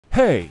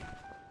Hey!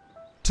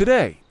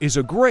 Today is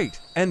a great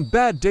and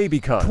bad day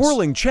because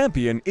Twirling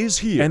Champion is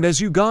here. And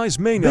as you guys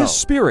may know, this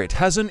spirit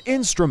has an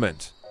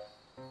instrument.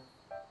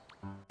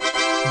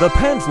 The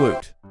pan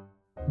flute.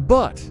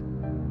 But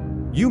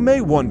you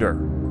may wonder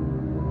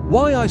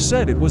why I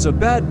said it was a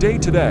bad day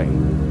today.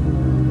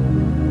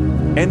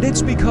 And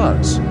it's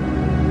because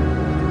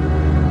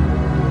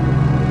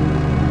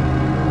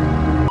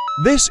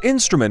this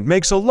instrument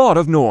makes a lot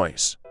of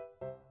noise.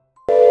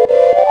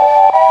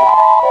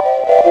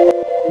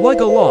 Like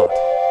a lot.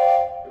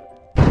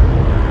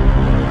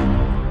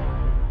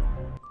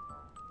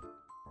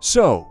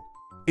 So,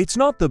 it's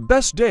not the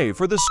best day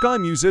for the sky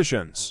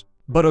musicians,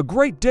 but a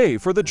great day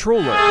for the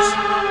trollers.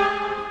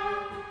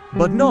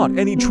 But not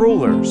any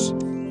trollers.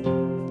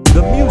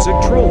 The music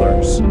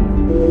trollers.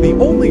 The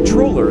only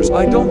trollers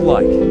I don't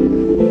like.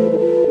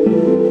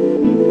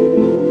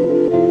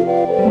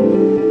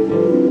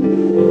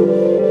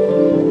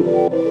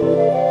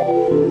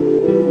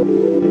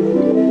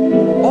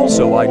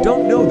 Also, I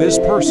don't know this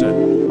person.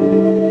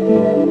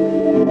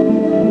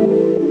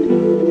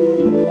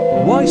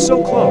 Why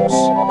so close?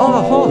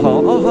 Ah ha ha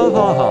ah ha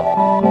ha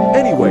ha.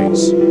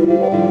 Anyways,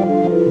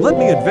 let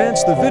me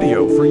advance the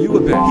video for you a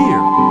bit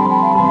here.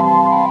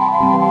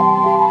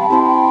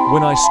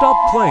 When I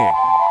stopped playing,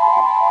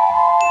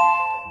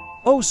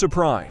 oh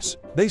surprise,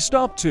 they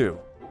stopped too.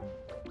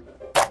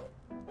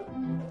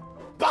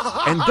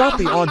 And got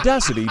the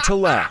audacity to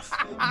laugh.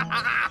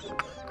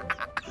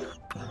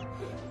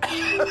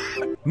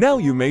 Now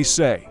you may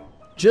say,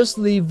 just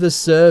leave the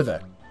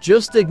server.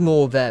 Just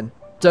ignore them.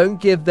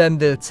 Don't give them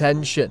the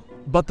attention.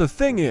 But the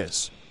thing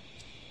is,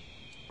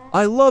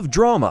 I love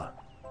drama,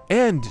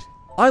 and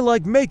I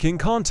like making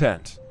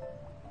content.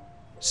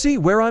 See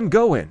where I'm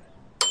going.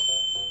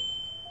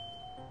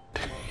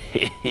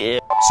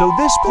 So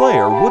this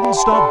player wouldn't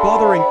stop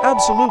bothering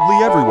absolutely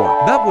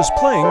everyone that was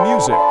playing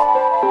music.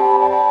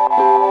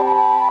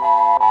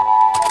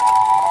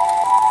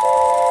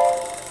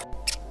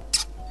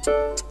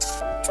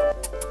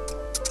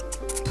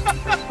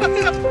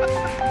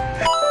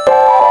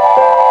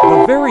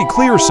 The very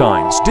clear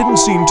signs didn't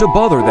seem to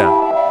bother them.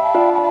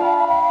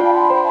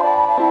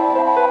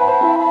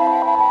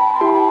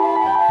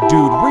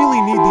 Dude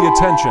really need the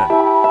attention.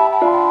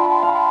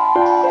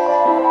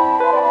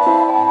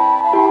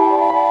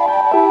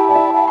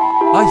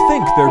 I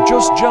think they're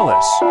just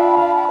jealous.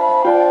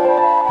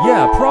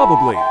 Yeah,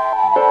 probably.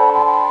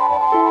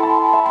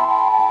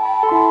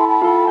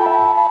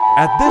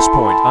 At this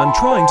point, I'm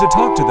trying to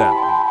talk to them.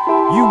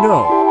 You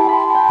know,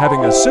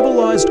 having a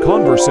civilized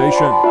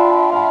conversation.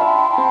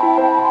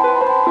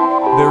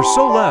 They're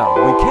so loud,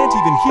 we can't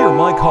even hear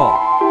my call.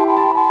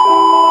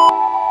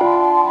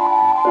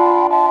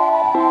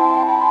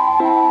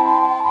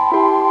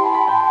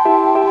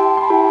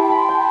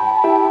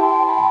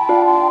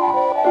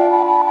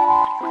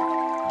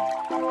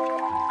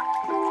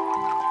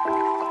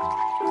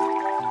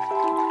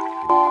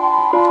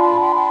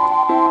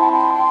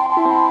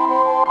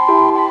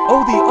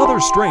 Oh, the other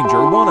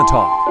stranger wanna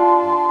talk.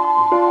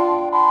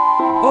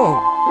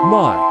 Oh,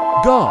 my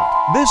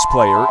God, this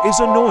player is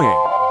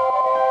annoying.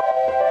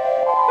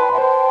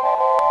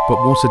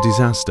 But what a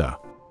disaster.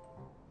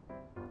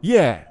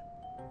 Yeah.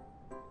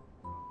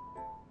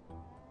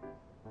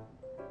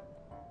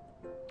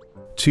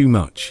 Too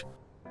much.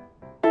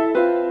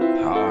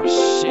 Oh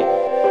shit,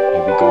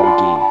 here we go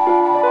again.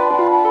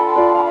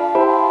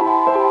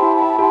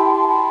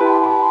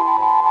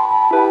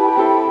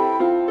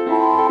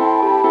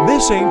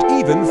 This ain't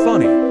even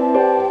funny.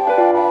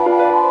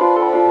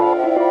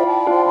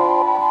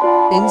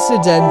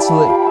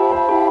 Incidentally,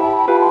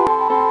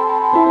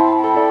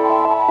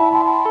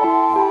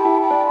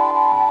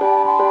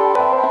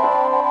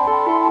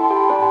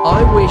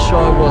 I wish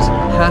I was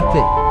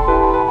happy.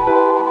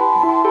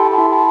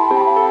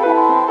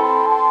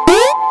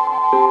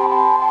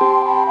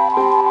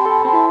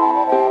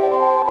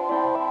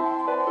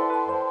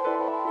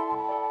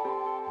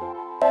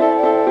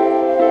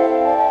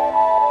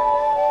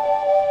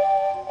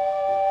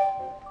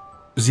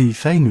 Sie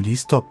finally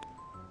stopped.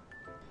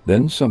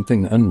 Then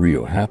something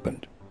unreal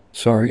happened.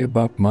 Sorry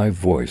about my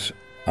voice.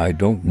 I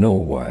don't know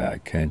why I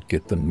can't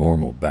get the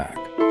normal back.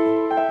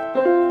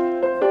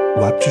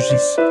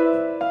 Łapczysz?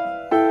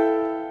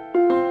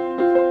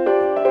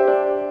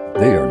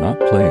 They are not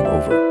playing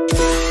over.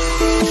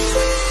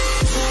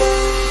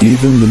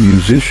 Even the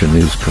musician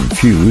is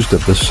confused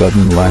at the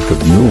sudden lack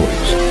of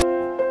noise.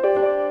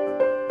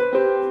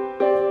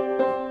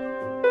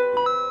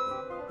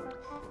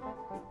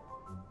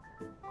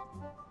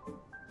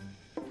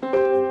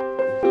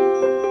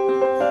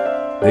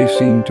 They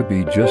seem to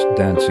be just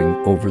dancing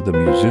over the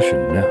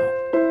musician now.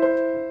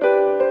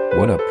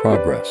 What a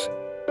progress.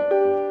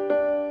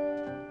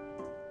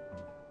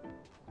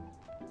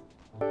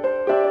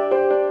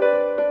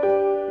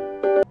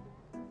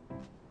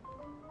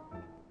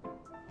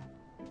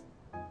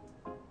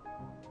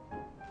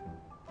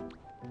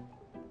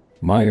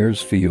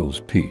 Myers feels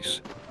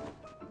peace.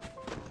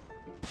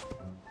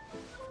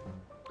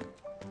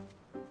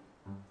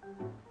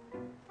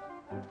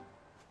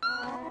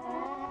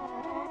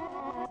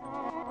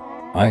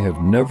 I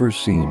have never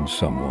seen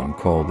someone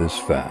call this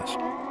fast.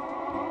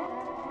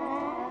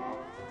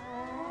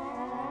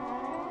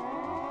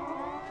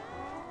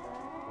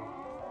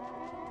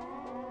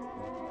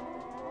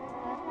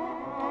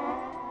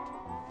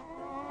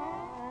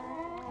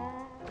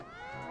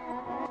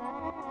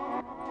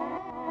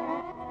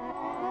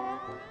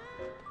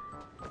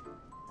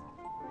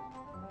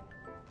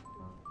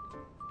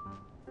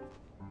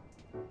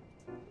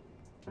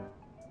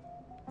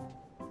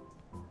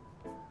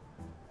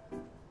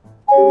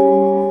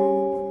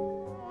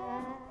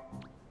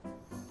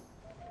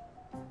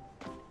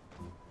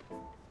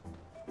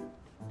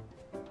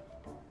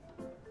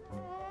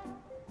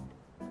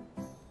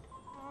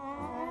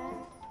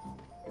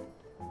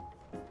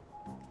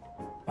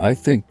 I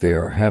think they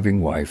are having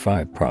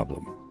Wi-Fi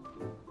problem.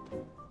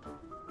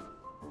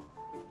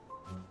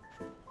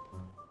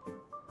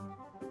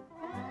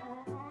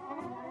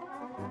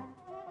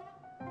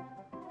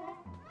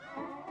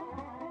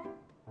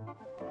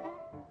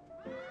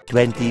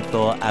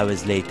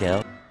 Hours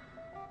later.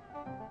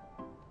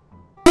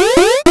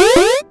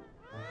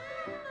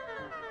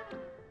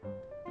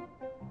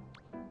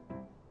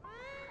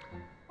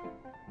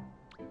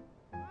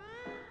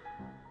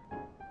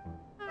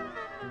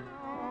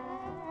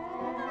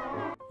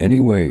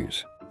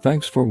 Anyways,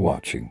 thanks for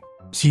watching.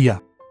 See ya.